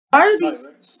Alright,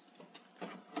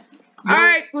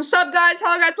 what's up guys?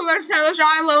 Hello guys, welcome to the channel.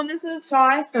 I'm Lo, and this is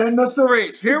Shy. And Mr.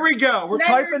 Reese. Here we go. We're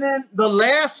typing in the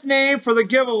last name for the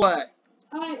giveaway.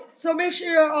 Alright, so make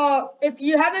sure, if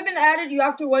you haven't been added, you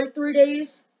have to wait 3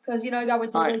 days. Because, you know, you gotta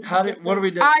wait 3 days. What do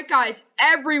we do? Alright guys,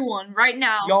 everyone, right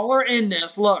now. Y'all are in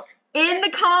this, look. In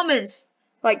the comments,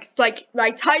 like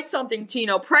type something,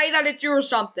 Tino. Pray that it's you or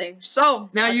something. So,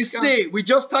 now you see, we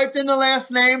just typed in the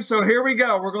last name, so here we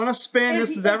go. We're going to spin.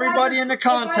 This is everybody in the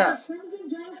contest. If Crimson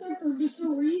Genocide from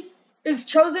Mr. Reese is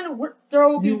chosen, there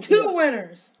will be 2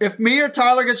 winners. If me or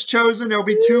Tyler gets chosen, there will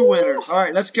be 2 winners. All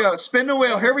right, let's go. Spin the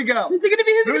wheel. Here we go. Who's it going to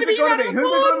be? Who's it going to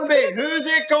be? Who's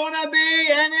it going to be?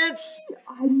 And it's...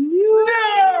 I knew it.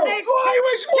 No! Boy,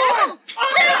 which one?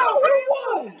 Oh,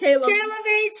 who won? Caleb. Caleb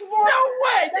H won. No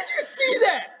way! Did you see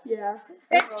that? Yeah.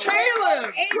 It's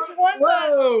Caleb! H won.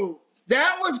 Whoa!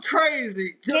 That was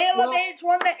crazy. Caleb H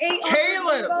won the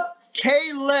 800 vbucks.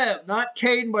 Caleb, not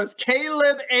Caden, but it's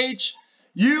Caleb H.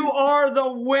 You are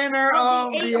the winner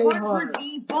of the 800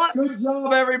 vbucks. Good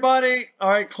job, everybody. All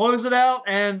right, close it out,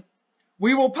 and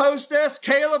we will post this.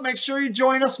 Caleb, make sure you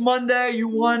join us Monday. You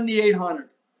won the 800.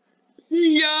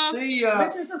 See ya. See ya.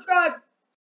 Make sure to subscribe.